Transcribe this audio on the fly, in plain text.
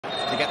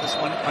get this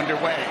one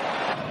underway.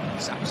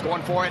 Sam's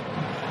going for it.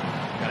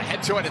 Gotta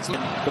head to it. It's the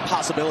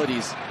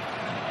possibilities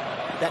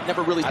that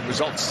never really had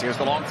results. Here's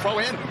the long throw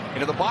in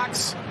into the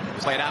box.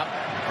 Play it out.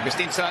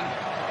 Gustafson.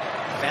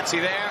 Fancy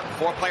there.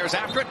 4 players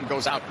after it and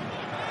goes out.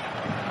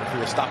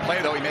 Through a stop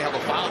play, though, he may have a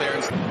foul there.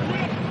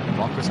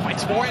 Wahlqvist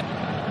fights for it.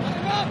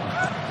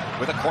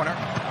 With a corner.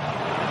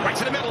 Right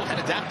to the middle.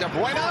 Headed down. De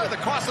Bruyne with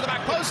a cross to the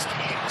back post.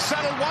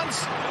 Settled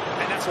once.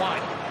 And that's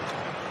wide.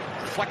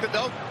 Deflected,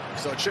 though.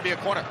 So it should be a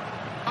corner.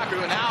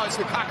 Lukaku, and now it's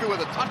Lukaku with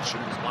a touch.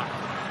 And it's blocked.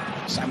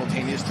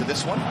 Simultaneous to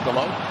this one.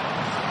 Below.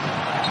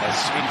 As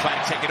Sweden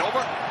trying to take it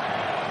over.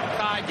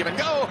 Give and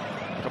go.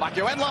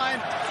 Lukebakio end line.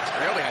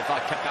 Early, I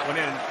thought, kept that one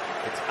in.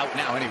 It's out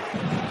now anyway.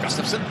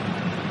 Gustafson.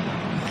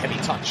 Heavy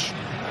touch.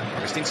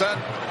 Gustafson.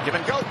 Give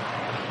and go.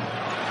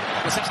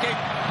 Gustafson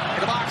in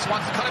the box.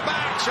 Wants to cut it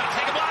back. Shot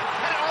taken block.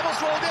 And it almost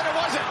rolled in. Or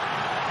was it?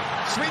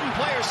 Sweden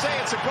players say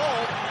it's a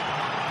goal.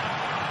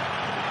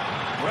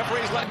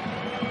 Referees let.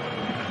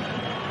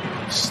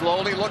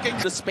 Slowly looking.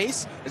 The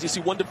space as you see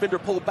one defender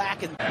pull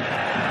back and.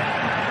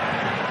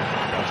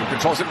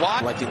 Controls it wide.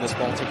 Collecting this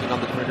ball, taking on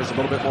the defenders a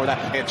little bit more of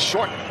that. It's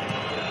short.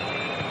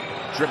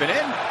 Driven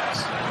in.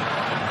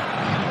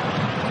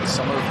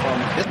 Summer from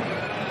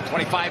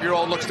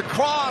 25-year-old looks to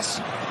cross.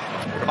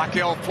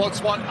 Lukebakio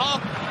floats one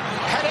up.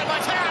 Headed by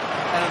Theate.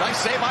 And a nice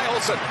save by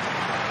Olsen.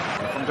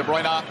 From De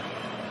Bruyne.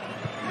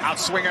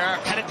 Outswinger.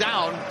 Headed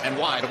down and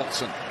wide of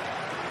Olsen.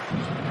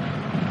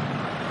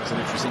 It's an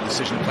interesting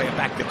decision to play it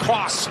back. The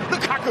cross.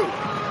 Lukaku.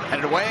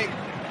 Headed away.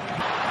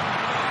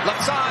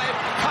 Left side.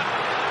 Cut.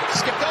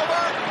 Skipped over.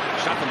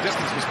 Shot from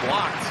distance was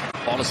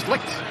blocked. Ball is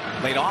flicked.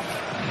 Laid off.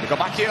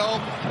 Lukebakio.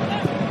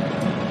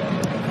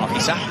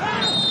 Offside.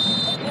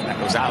 That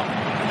goes out.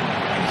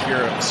 I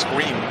hear a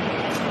scream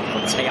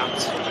from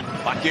Theate.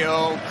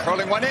 Lukebakio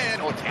curling one in.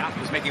 Oh, Theate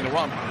was making the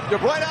run. De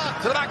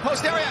Bruyne to the back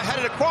post area.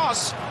 Headed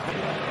across.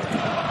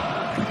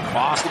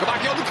 Cross.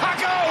 Lukebakio.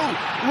 Lukaku!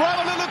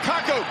 Romelu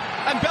Lukaku!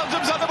 And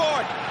Belgium's on the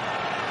board.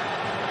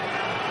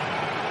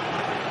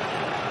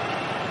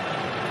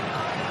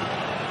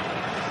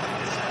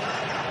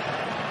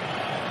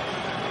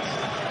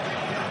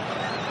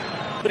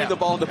 Putting the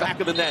ball in the back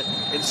of the net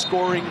and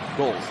scoring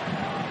goals.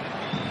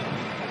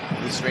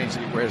 It's strange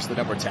that he wears the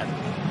number 10.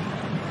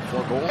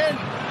 4 goals.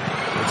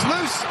 It's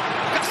loose.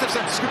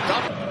 Gustafson scooped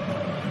up.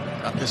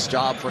 Got this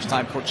job, first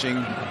time coaching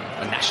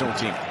a national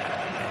team.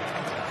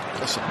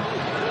 Listen.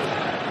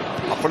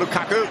 Up for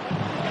Lukaku. Good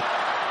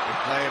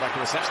play by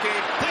Kulusevski.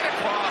 Played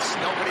across.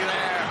 Nobody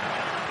there.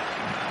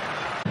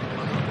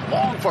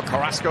 Long for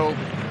Carrasco.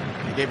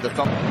 He gave the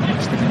thumb.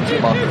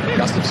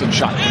 Gustafson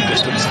shot in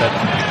distance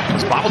that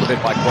was bobbled a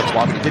bit by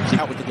Courtois, but he did keep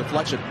out with the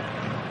deflection.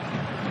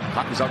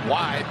 Lukaku's out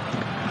wide.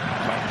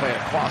 Trying to play it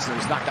across, and it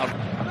was knocked out.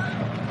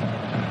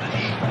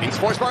 Meets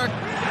Forsberg.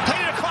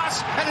 Played it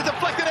across, and it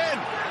deflected in.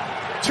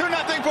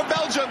 2-0 for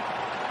Belgium.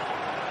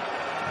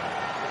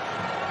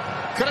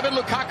 Could have been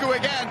Lukaku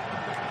again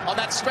on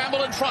that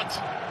scramble in front.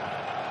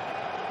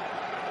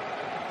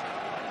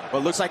 But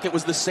it looks like it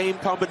was the same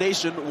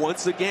combination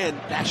once again.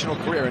 National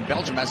career in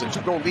Belgium has a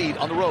 2-goal lead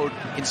on the road.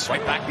 In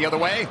swipe back the other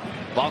way.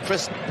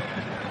 Wahlqvist.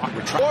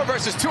 4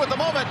 versus 2 at the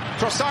moment.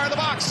 Trossard in the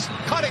box.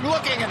 Cutting,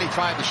 looking, and he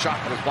tried the shot,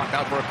 but was blocked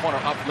out for a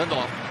corner up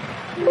Lindelof.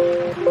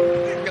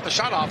 Get the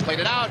shot off, played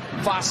it out.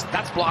 Fast,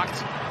 that's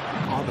blocked.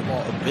 On the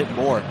ball a bit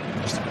more.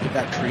 Just to get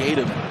that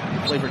creative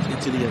flavor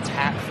into the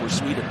attack for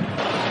Sweden.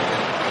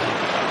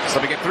 So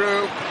to get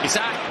through.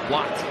 Isaac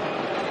blocked.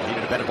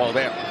 Needed a better ball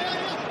there.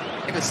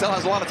 It still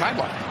has a lot of time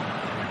left.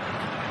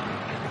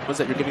 Ones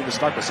that you're giving the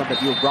start, but some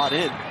that you have brought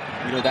in,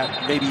 you know,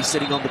 that may be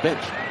sitting on the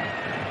bench.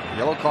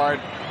 Yellow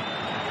card.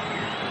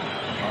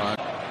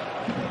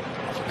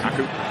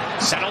 Lukaku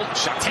settled,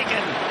 shot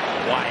taken,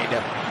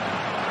 wide.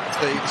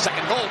 The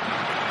second goal.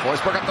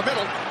 Forsberg up the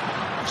middle.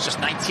 He's just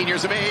 19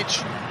 years of age.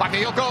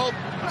 Bakayoko,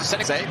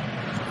 setting save.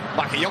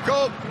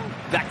 Bakayoko,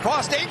 that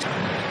cross stage.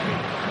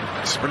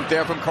 Sprint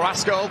there from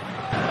Carrasco.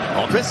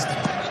 Wahlqvist.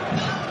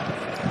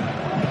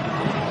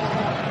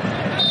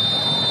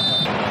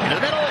 Into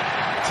the middle.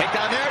 Take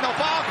down there, no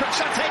foul. Quick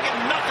shot taken,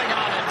 nothing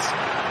on it.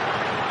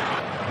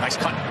 Nice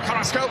cut.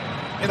 Carrasco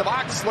in the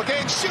box,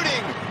 looking,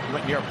 shooting. He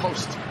went near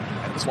post.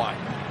 That was wide.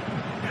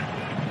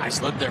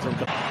 Nice look there from.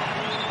 I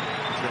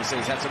was going to say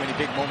he's had so many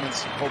big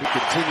moments. Hope he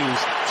continues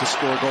to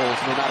score goals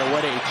no matter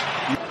what age.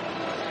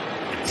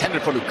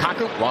 Intended for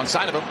Lukaku, wrong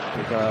side of him.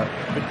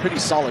 They've been pretty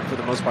solid for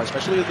the most part,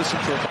 especially in the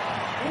central.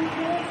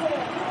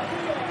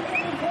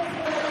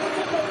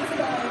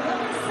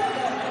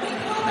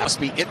 Must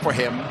be it for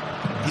him.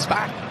 He's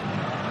back.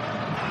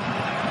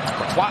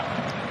 Courtois.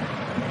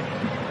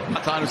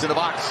 Matan was in the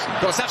box.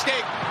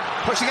 Kulusevski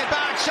pushing it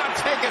back. Shot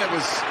taken. It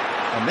was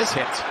a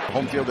mishit.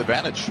 Home field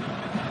advantage.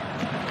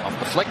 Off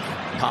the flick.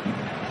 Top.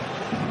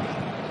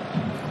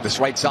 This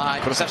right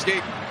side.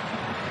 Kulusevski.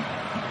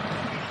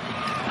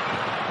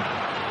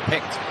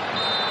 Picked.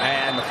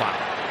 And the foul.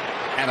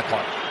 And a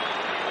call.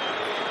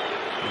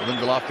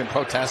 Lindelof can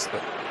protest,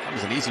 but it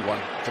was an easy one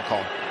to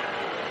call.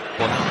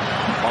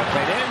 Ball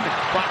played in.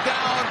 Brought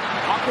down.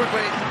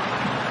 Awkwardly.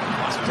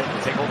 Ross was able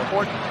to take over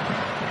court.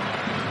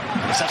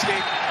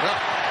 Theate.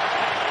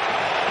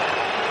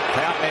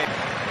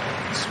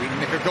 Sweden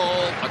nick a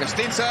goal.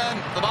 Augustinsson,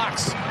 the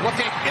box.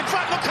 Looking in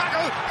front.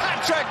 Lukaku.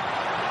 Hat-trick.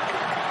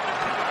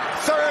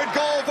 Third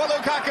goal for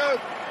Lukaku.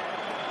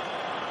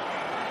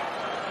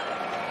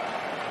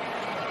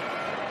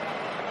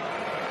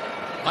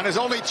 On his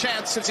only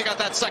chance since he got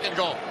that second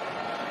goal.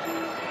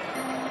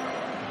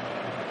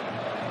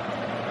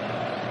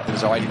 It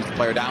was all right. He was the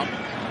player down.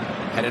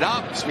 Headed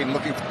up. Sweden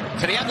looking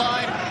to the end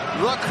line.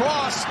 The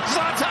cross.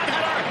 Zlatan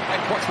header.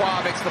 And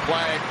Courtois makes the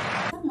play.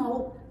 Sắc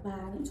màu và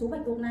những chú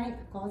bạch tuộc này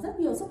có rất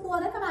nhiều xúc tua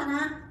đấy các bạn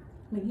ạ.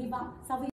 Mình hy vọng sau